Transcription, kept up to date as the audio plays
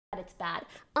it's bad.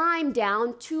 I'm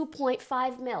down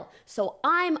 2.5 mil. So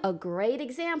I'm a great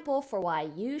example for why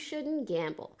you shouldn't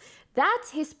gamble.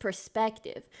 That's his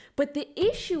perspective. But the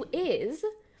issue is,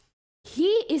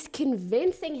 he is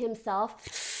convincing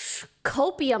himself,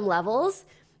 copium levels,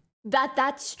 that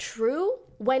that's true,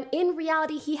 when in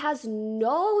reality he has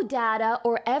no data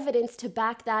or evidence to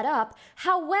back that up.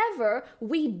 However,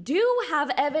 we do have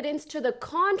evidence to the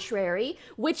contrary,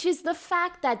 which is the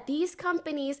fact that these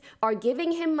companies are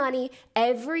giving him money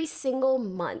every single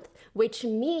month, which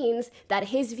means that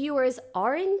his viewers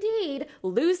are indeed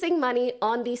losing money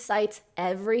on these sites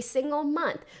every single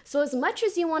month. So as much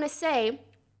as you want to say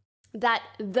that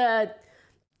the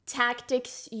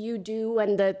tactics you do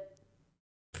and the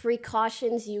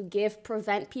precautions you give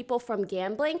prevent people from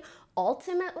gambling,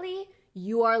 ultimately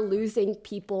you are losing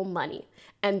people money.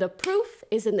 And the proof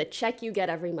is in the check you get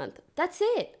every month. That's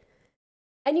it.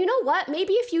 And you know what?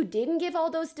 Maybe if you didn't give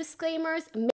all those disclaimers,